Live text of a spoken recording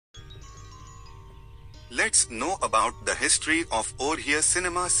Let's know about the history of Odia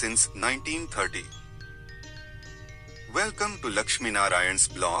cinema since 1930. Welcome to Laxmi Narayan's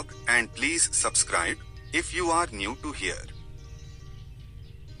blog and please subscribe if you are new to here.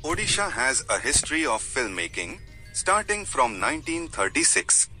 Odisha has a history of filmmaking starting from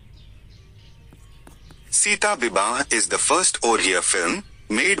 1936. Seeta Bibah is the first Odia film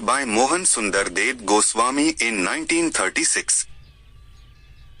made by Mohan Sundar Deb Goswami in 1936.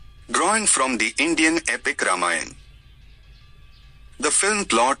 Drawing from the Indian epic Ramayan. The film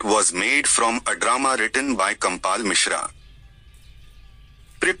plot was made from a drama written by Kamapal Mishra.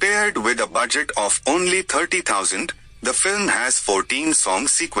 Prepared with a budget of only 30,000, the film has 14 song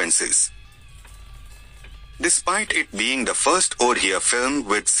sequences. Despite it being the first Odia film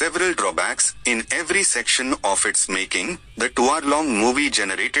with several drawbacks in every section of its making, the 2-hour-long movie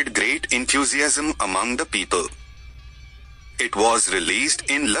generated great enthusiasm among the people. It was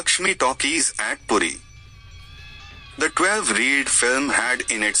released in Laxmi Talkies at Puri. The 12-reel film had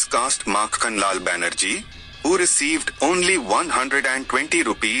in its cast Makhanlal Banerjee, who received only 120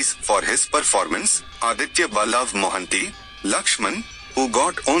 rupees for his performance, Aditya Ballav Mohanty, Laxman, who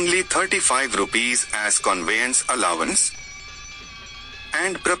got only 35 rupees as conveyance allowance,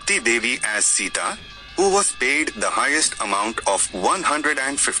 and Prabati Devi as Sita, who was paid the highest amount of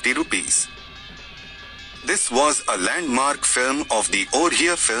 150 rupees. This was a landmark film of the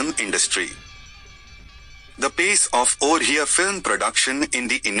Odia film industry. The pace of Odia film production in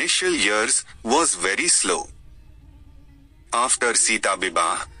the initial years was very slow. After Seeta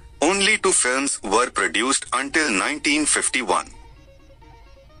Bibah, only 2 films were produced until 1951.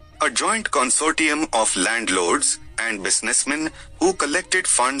 A joint consortium of landlords and businessmen who collected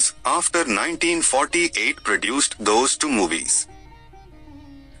funds after 1948 produced those 2 movies.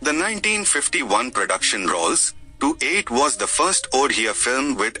 The 1951 production rolls to 8 was the first Odia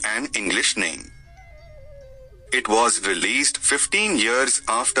film with an English name. It was released 15 years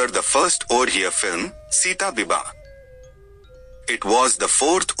after the first Odia film, Seeta Bibah. It was the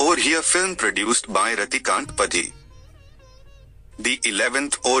 4th Odia film produced by Ratikant Padhi. The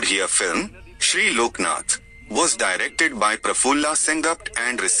 11th Odia film, Shri Loknath, was directed by Prafulla Sengupt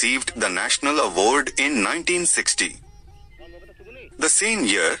and received the National Award in 1960. The same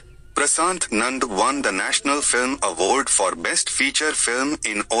year, Prasant Nand won the National Film Award for Best Feature Film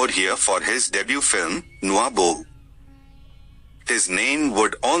in Odia for his debut film, Nua Bohu. His name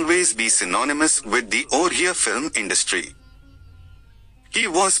would always be synonymous with the Odia film industry. He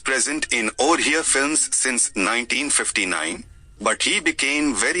was present in Odia films since 1959, but he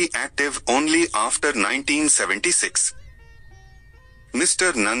became very active only after 1976.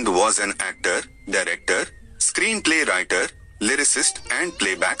 Mr. Nand was an actor, director, screenplay writer, lyricist and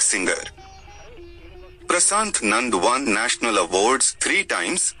playback singer. Prasant Nand won national awards 3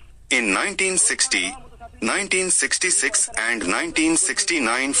 times, in 1960, 1966 and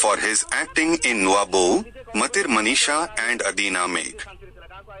 1969 for his acting in Nua Bohu, Matir Manisha and Adina Meg.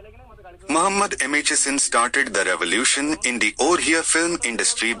 Muhammad Mhsin started the revolution in the Odia film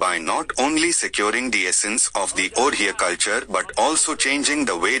industry by not only securing the essence of the Odia culture but also changing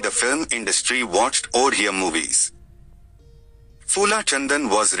the way the film industry watched Odia movies. Phula Chandan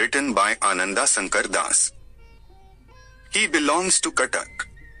was written by Ananda Sankar Das. He belongs to Cuttack.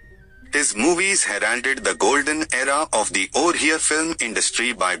 His movies heralded the golden era of the Odia film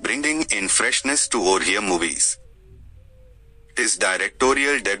industry by bringing in freshness to Odia movies. His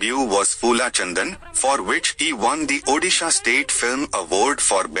directorial debut was Phula Chandan, for which he won the Odisha State Film Award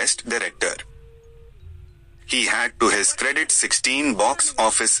for Best Director. He had to his credit 16 box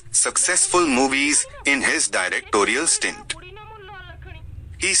office successful movies in his directorial stint.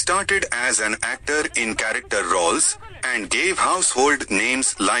 He started as an actor in character roles and gave household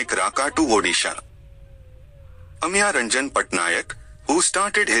names like Raka to Odisha. Amya Ranjan Patnaik, who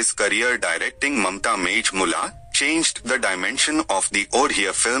started his career directing Mamta Mej Mula, changed the dimension of the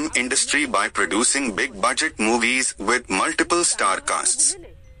Odia film industry by producing big-budget movies with multiple star casts,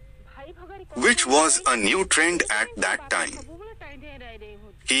 which was a new trend at that time.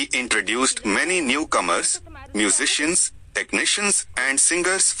 He introduced many newcomers, musicians, technicians and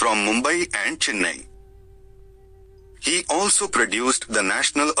singers from Mumbai and Chennai. He also produced the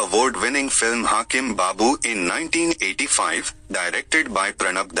national award-winning film Hakim Babu in 1985, directed by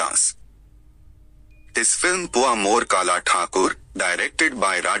Pranab Das. His film Pua Mor Kala Thakur, directed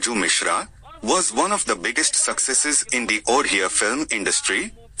by Raju Mishra, was one of the biggest successes in the Odia film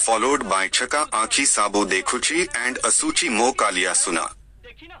industry, followed by Chaka Aakhi Sabu Dekhuchi and Asuchi Mo Kaliya Suna.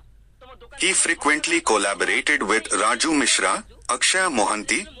 He frequently collaborated with Raju Mishra, Akshay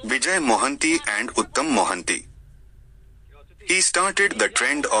Mohanty, Vijay Mohanty and Uttam Mohanty. He started the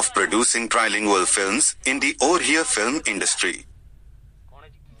trend of producing trilingual films in the Odia film industry.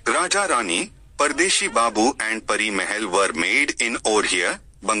 Raja Rani, Pardeshi Babu and Pari Mahal were made in Odia,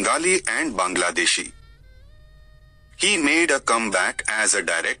 Bengali and Bangladeshi. He made a comeback as a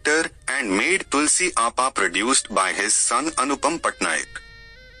director and made Tulsi Appa produced by his son Anupam Patnaik.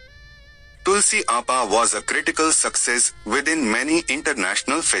 Tulsi Appa was a critical success within many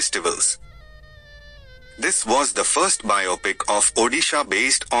international festivals. This was the first biopic of Odisha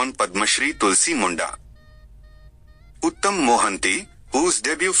based on Padma Shri Tulsi Munda. Uttam Mohanty, whose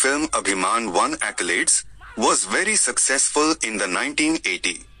debut film Abhiman won accolades, was very successful in the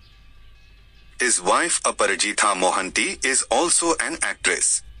 1980s. His wife Aparajitha Mohanty is also an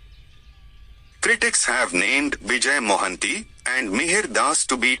actress. Critics have named Vijay Mohanty and Mihir Das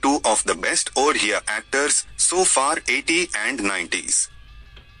to be two of the best Odia actors so far 80s and 90s.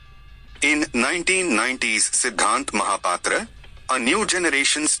 In 1990s, Siddhant Mahapatra, a new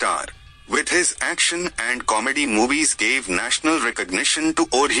generation star, with his action and comedy movies gave national recognition to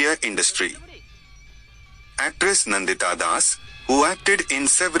Odia industry. Actress Nandita Das, who acted in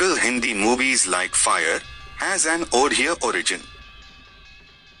several Hindi movies like Fire, has an Odia origin.